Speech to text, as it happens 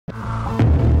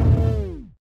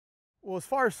Well, as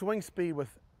far as swing speed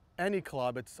with any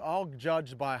club, it's all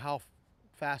judged by how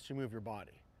fast you move your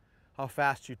body. How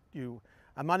fast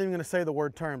I'm not even going to say the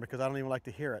word turn because I don't even like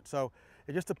to hear it. So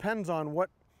it just depends on what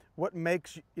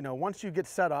makes, once you get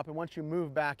set up and once you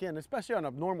move back in, especially on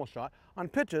a normal shot, on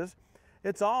pitches,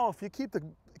 it's all, if you keep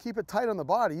it tight on the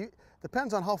body,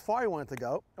 depends on how far you want it to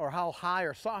go or how high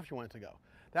or soft you want it to go.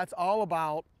 That's all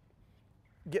about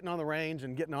getting on the range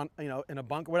and getting on, in a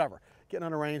bunker, whatever. Getting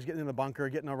on the range, getting in the bunker,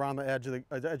 getting around the edge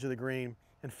of the green,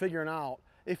 and figuring out,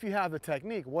 if you have the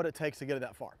technique, what it takes to get it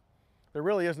that far. There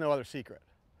really is no other secret.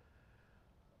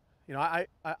 I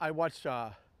watched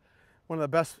one of the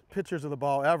best pitchers of the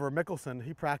ball ever, Mickelson.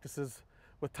 He practices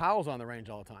with towels on the range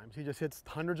all the time. He just hits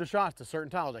hundreds of shots to certain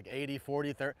towels, like 80,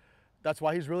 40, 30. That's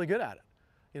why he's really good at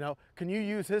it. Can you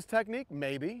use his technique?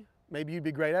 Maybe. Maybe you'd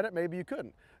be great at it, maybe you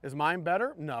couldn't. Is mine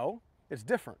better? No. It's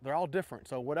different. They're all different.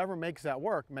 So whatever makes that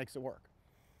work, makes it work.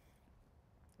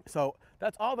 So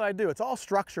that's all that I do. It's all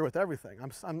structure with everything.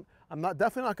 I'm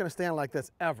definitely not going to stand like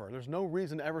this ever. There's no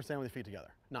reason to ever stand with your feet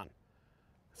together. None.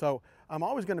 So I'm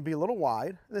always going to be a little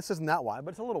wide. This isn't that wide,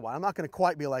 but it's a little wide. I'm not going to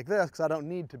quite be like this because I don't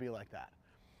need to be like that.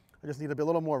 I just need to be a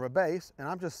little more of a base, and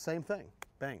I'm just same thing.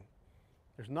 Bang.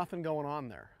 There's nothing going on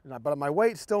there. But my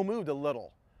weight still moved a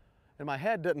little, and my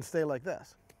head didn't stay like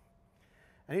this.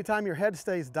 Anytime your head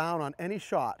stays down on any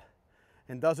shot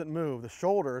and doesn't move, the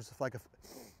shoulders,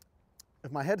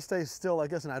 if my head stays still like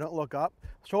this and I don't look up,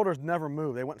 the shoulders never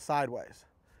move. They went sideways.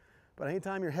 But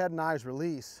anytime your head and eyes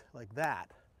release like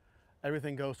that,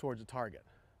 everything goes towards the target.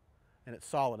 And it's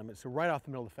solid. I mean, it's right off the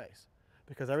middle of the face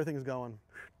because everything's going.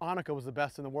 Annika was the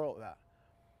best in the world at that.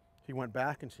 She went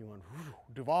back and she went, whew.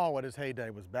 Duval at his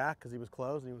heyday was back because he was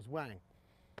closed and he was whang.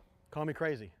 Call me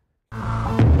crazy.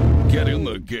 Get in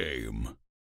the game.